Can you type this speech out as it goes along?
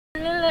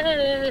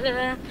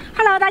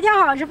Hello， 大家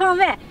好，我是胖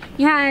妹。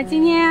你看，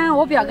今天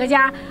我表哥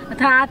家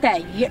他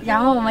逮鱼，然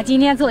后我们今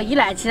天做鱼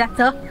来吃。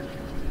走。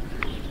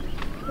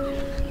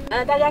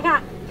大家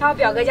看我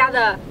表哥家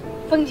的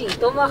风景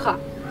多么好，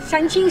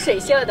山清水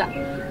秀的。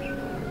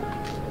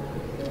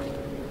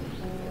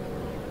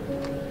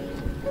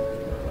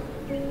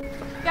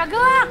表哥。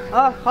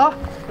啊，好，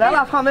来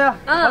了，胖妹，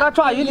我来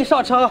抓鱼，你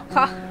上车。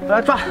好，我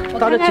来抓。我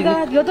看那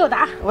个刘豆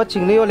达。我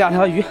井里有2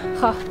条鱼。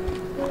好。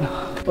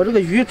我这个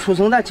鱼储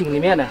存在井里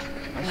面呢，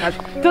下去。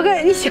表哥，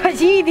你小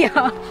心一点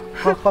啊。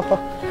好。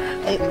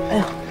哎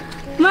呀，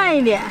慢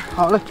一点。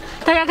好嘞。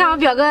大家看，我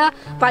表哥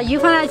把鱼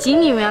放在井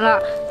里面了，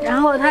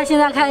然后他现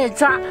在开始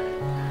抓。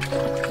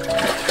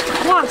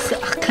哇塞，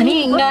肯定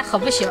应该很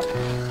不小。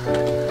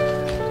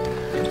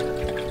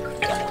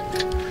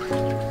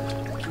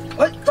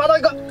哎，抓到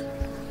一个。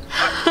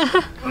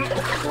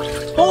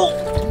哦，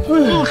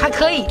还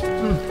可以。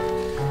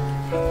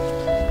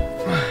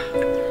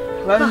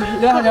来，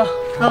撩下去。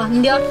好，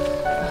你撩。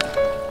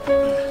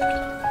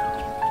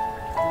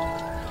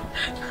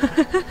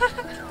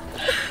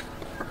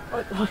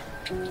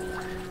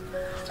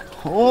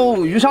哦，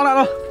鱼上来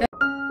了。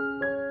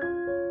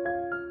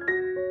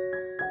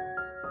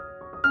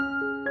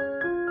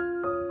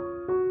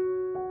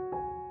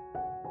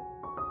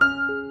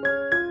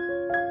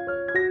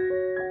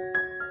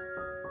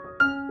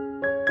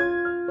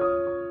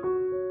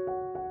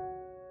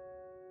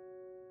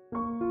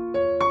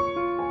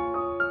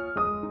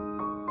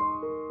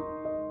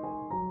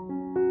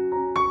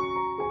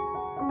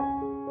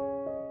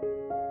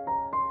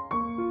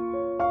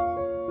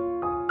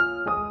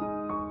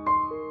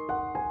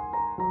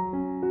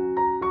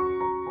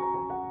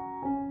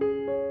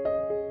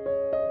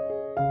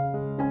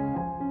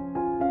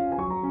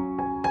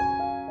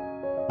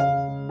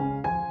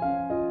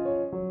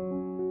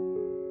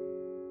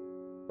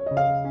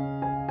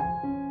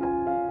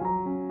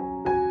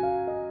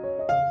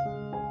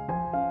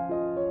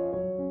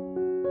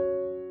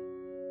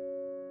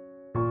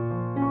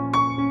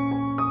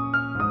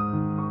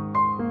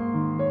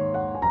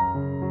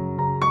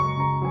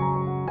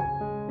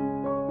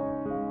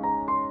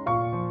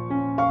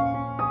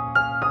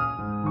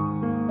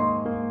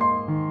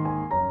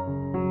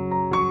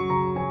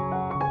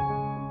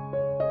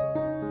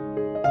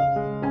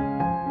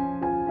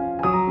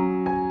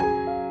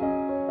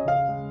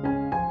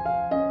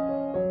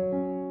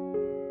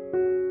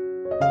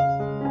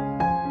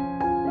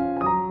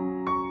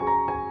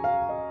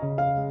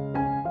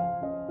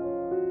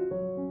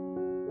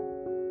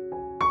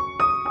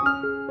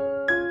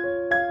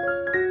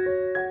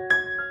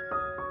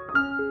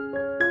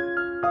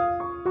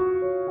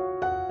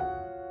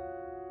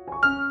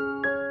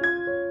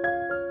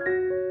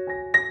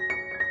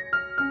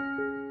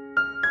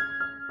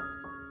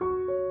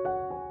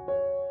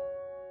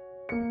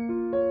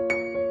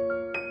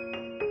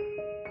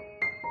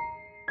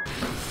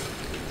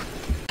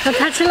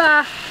他吃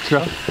了。吃。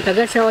表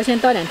哥吃，我先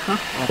倒点糖。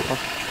好。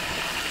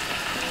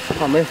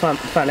胖妹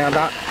饭量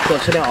大，多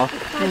吃点啊。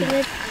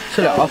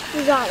吃了啊。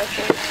知道的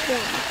吃。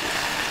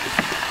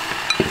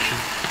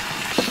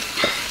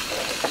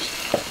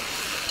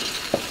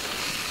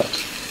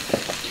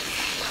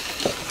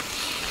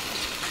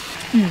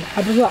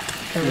还不错，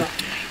表哥。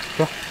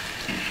走。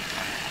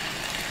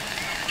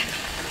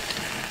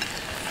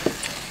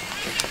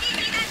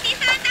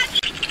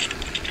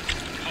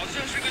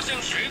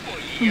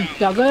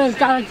表哥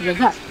加了几个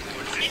菜。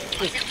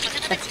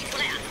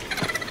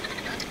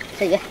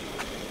这个，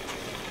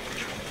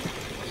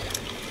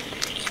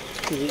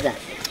第一个，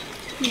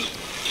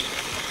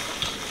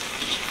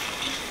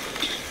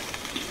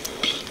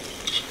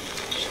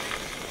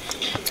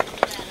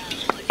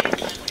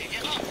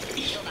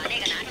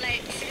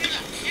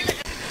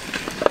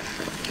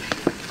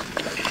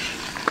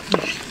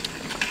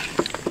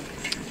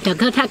表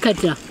哥太客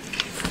气了。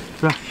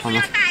是，好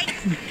吗？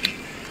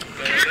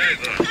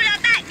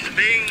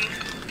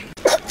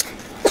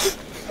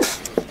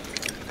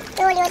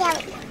给我留点。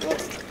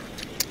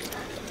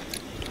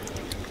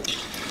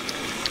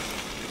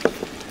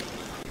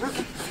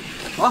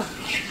好，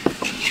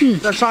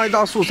再上一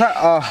道素菜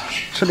啊，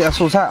吃点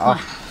素菜啊。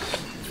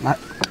来，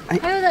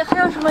还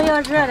有什么要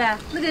热的？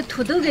那个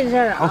土豆给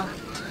热了啊。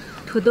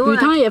土豆。鱼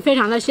汤也非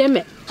常的鲜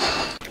美。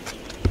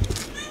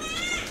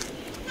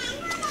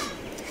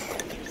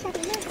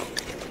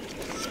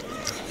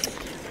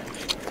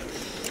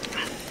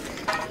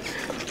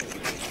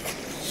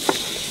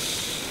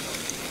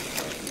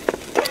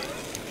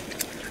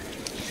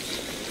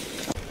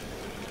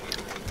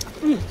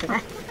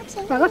来，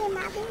表哥，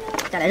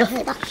再来肉，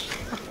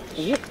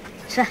鱼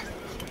吃。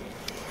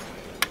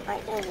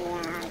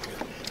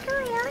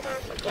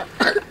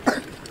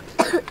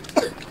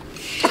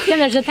真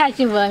的是太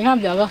幸福了！你看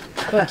表哥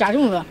给我夹这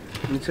么多。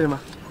你吃什么？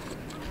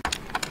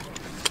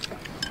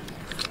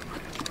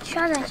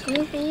稍等，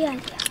寻一眼。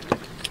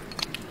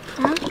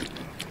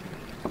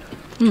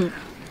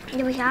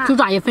你不想？猪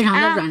爪也非常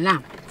的软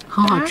烂，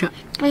很好吃。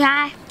不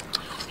想？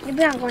你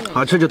不想过年？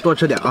好吃就多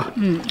吃点啊。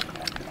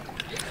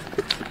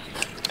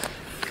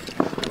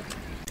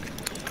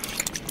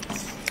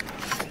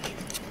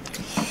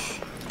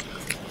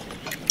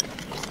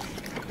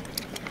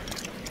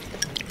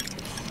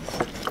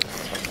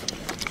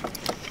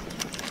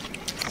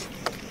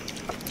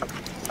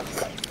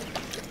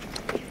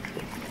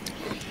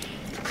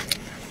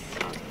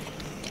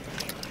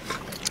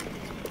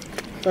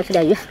多吃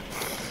点鱼。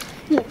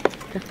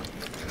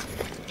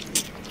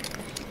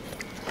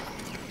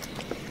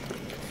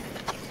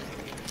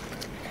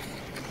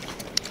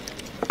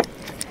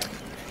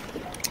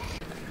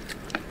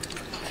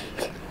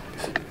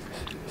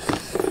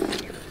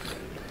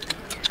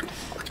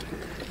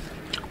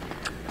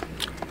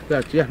不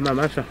要急，慢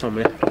慢吃，胖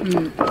妹。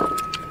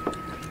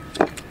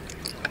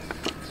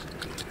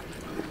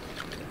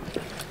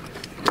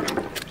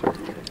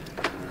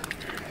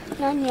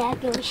那你来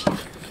给我下。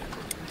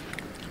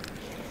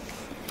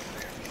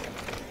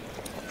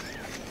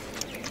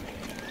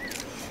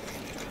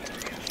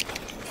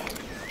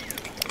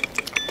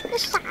这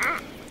啥？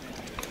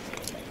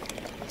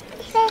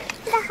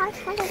这好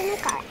长的那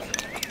杆儿。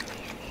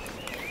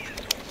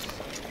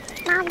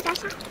妈，你叫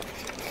啥？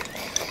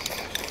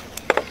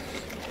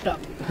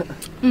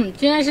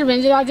今天视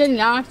频就到这里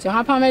了，喜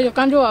欢胖妹就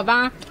关注我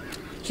吧，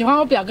喜欢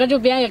我表哥这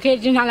边也可以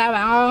经常来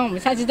玩哦，我们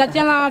下期再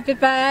见啦，拜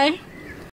拜。